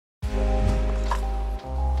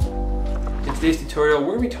today's tutorial,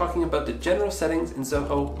 we're going to be talking about the general settings in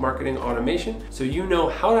Zoho Marketing Automation so you know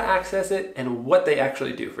how to access it and what they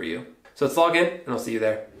actually do for you. So let's log in and I'll see you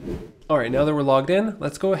there. All right, now that we're logged in,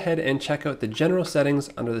 let's go ahead and check out the general settings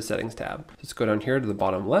under the settings tab. Let's go down here to the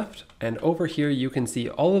bottom left, and over here you can see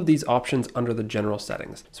all of these options under the general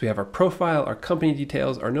settings. So we have our profile, our company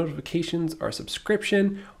details, our notifications, our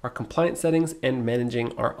subscription, our compliance settings, and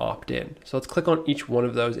managing our opt-in. So let's click on each one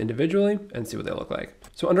of those individually and see what they look like.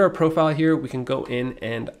 So under our profile here, we can go in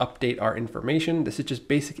and update our information. This is just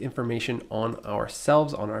basic information on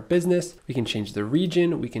ourselves, on our business. We can change the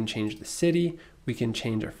region, we can change the city, we can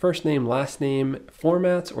change our first name, last name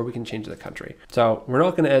formats, or we can change the country. So we're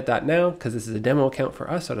not going to edit that now because this is a demo account for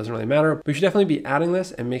us, so it doesn't really matter. But we should definitely be adding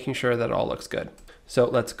this and making sure that it all looks good. So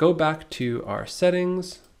let's go back to our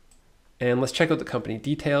settings and let's check out the company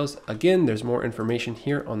details. Again, there's more information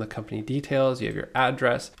here on the company details. You have your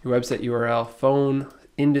address, your website URL, phone,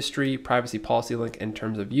 industry, privacy policy link, and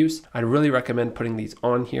terms of use. I'd really recommend putting these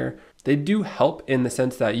on here. They do help in the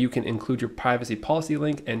sense that you can include your privacy policy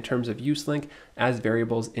link and terms of use link as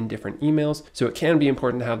variables in different emails. So it can be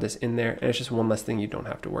important to have this in there, and it's just one less thing you don't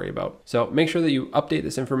have to worry about. So make sure that you update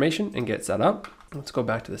this information and get set up. Let's go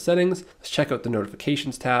back to the settings. Let's check out the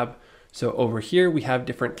notifications tab. So over here, we have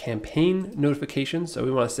different campaign notifications. So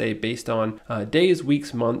we want to say based on days,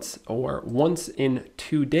 weeks, months, or once in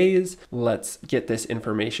 2 days, let's get this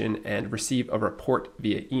information and receive a report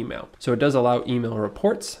via email. So it does allow email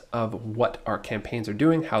reports of what our campaigns are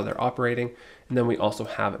doing, how they're operating. And then we also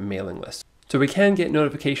have mailing lists. So we can get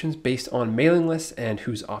notifications based on mailing lists and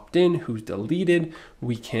who's opt-in, who's deleted.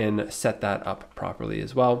 We can set that up properly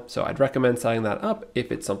as well. So I'd recommend setting that up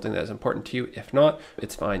if it's something that is important to you. If not,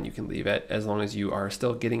 it's fine. You can leave it as long as you are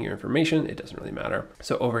still getting your information. It doesn't really matter.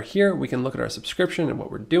 So over here, we can look at our subscription and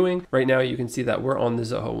what we're doing. Right now, you can see that we're on the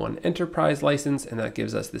Zoho One Enterprise license, and that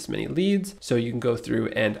gives us this many leads. So you can go through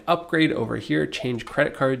and upgrade over here, change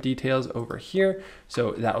credit card details over here.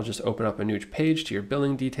 So that'll just open up a new page to your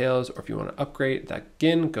billing details, or if you want to upgrade, that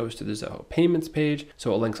again goes to the Zoho payments page.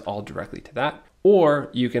 So it links all directly to that. Or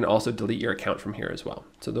you can also delete your account from here as well.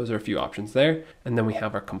 So those are a few options there. And then we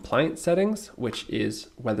have our compliance settings, which is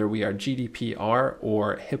whether we are GDPR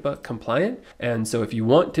or HIPAA compliant. And so if you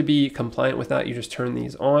want to be compliant with that, you just turn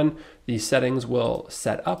these on. These settings will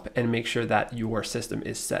set up and make sure that your system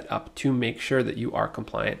is set up to make sure that you are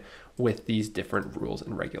compliant with these different rules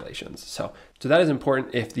and regulations. So that is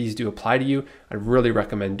important. If these do apply to you, I really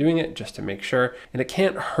recommend doing it just to make sure. And it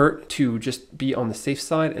can't hurt to just be on the safe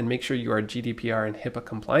side and make sure you are GDPR and HIPAA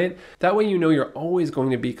compliant. That way you know you're always going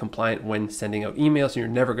to be compliant when sending out emails, and you're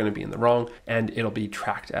never going to be in the wrong, and it'll be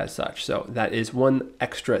tracked as such. So that is one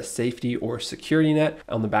extra safety or security net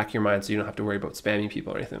on the back of your mind, so you don't have to worry about spamming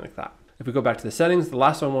people or anything like that. If we go back to the settings, the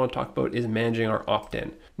last one I want to talk about is managing our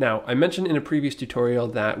opt-in. Now, I mentioned in a previous tutorial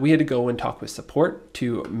that we had to go and talk with support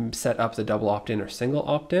to set up the double opt-in or single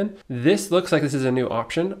opt-in. This looks like this is a new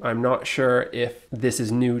option. I'm not sure if this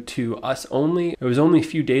is new to us only. It was only a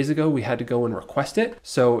few days ago we had to go and request it.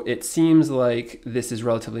 So it seems like this is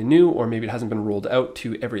relatively new, or maybe it hasn't been rolled out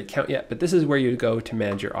to every account yet, but this is where you go to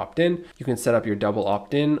manage your opt-in. You can set up your double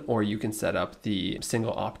opt-in, or you can set up the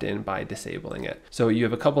single opt-in by disabling it. So you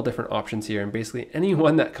have a couple different options here, and basically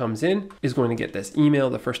anyone that comes in is going to get this email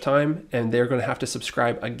the first time, and they're going to have to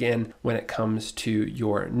subscribe again when it comes to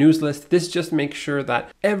your news list. This just makes sure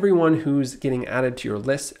that everyone who's getting added to your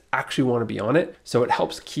list actually want to be on it. So it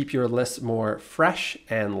helps keep your list more fresh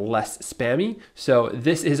and less spammy. So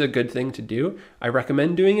this is a good thing to do. I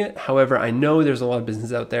recommend doing it. However, I know there's a lot of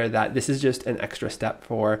businesses out there that this is just an extra step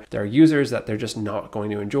for their users that they're just not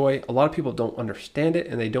going to enjoy. A lot of people don't understand it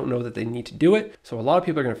and they don't know that they need to do it. So a lot of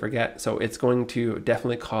people are going to forget. So it's going to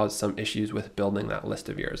definitely cause some issues with building that list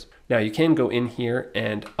of yours. Now you can go in here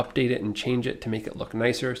and update it and change it to make it look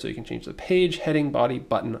nicer. So you can change the page, heading, body,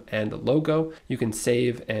 button, and logo. You can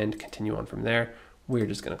save and continue on from there. We're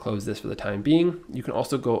just going to close this for the time being. You can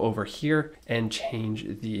also go over here and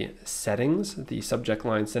change the settings, the subject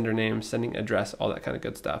line, sender name, sending address, all that kind of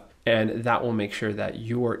good stuff. And that will make sure that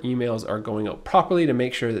your emails are going out properly to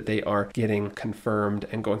make sure that they are getting confirmed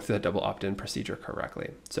and going through the double opt-in procedure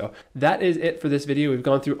correctly. So that is it for this video. We've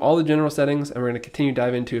gone through all the general settings, and we're going to continue to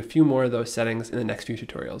dive into a few more of those settings in the next few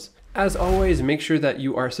tutorials. As always, make sure that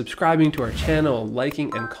you are subscribing to our channel,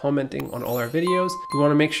 liking and commenting on all our videos. We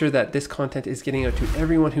want to make sure that this content is getting out to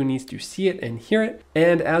everyone who needs to see it and hear it.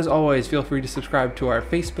 And as always, feel free to subscribe to our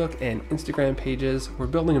Facebook and Instagram pages. We're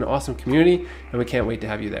building an awesome community, and we can't wait to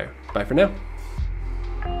have you there. Bye for now.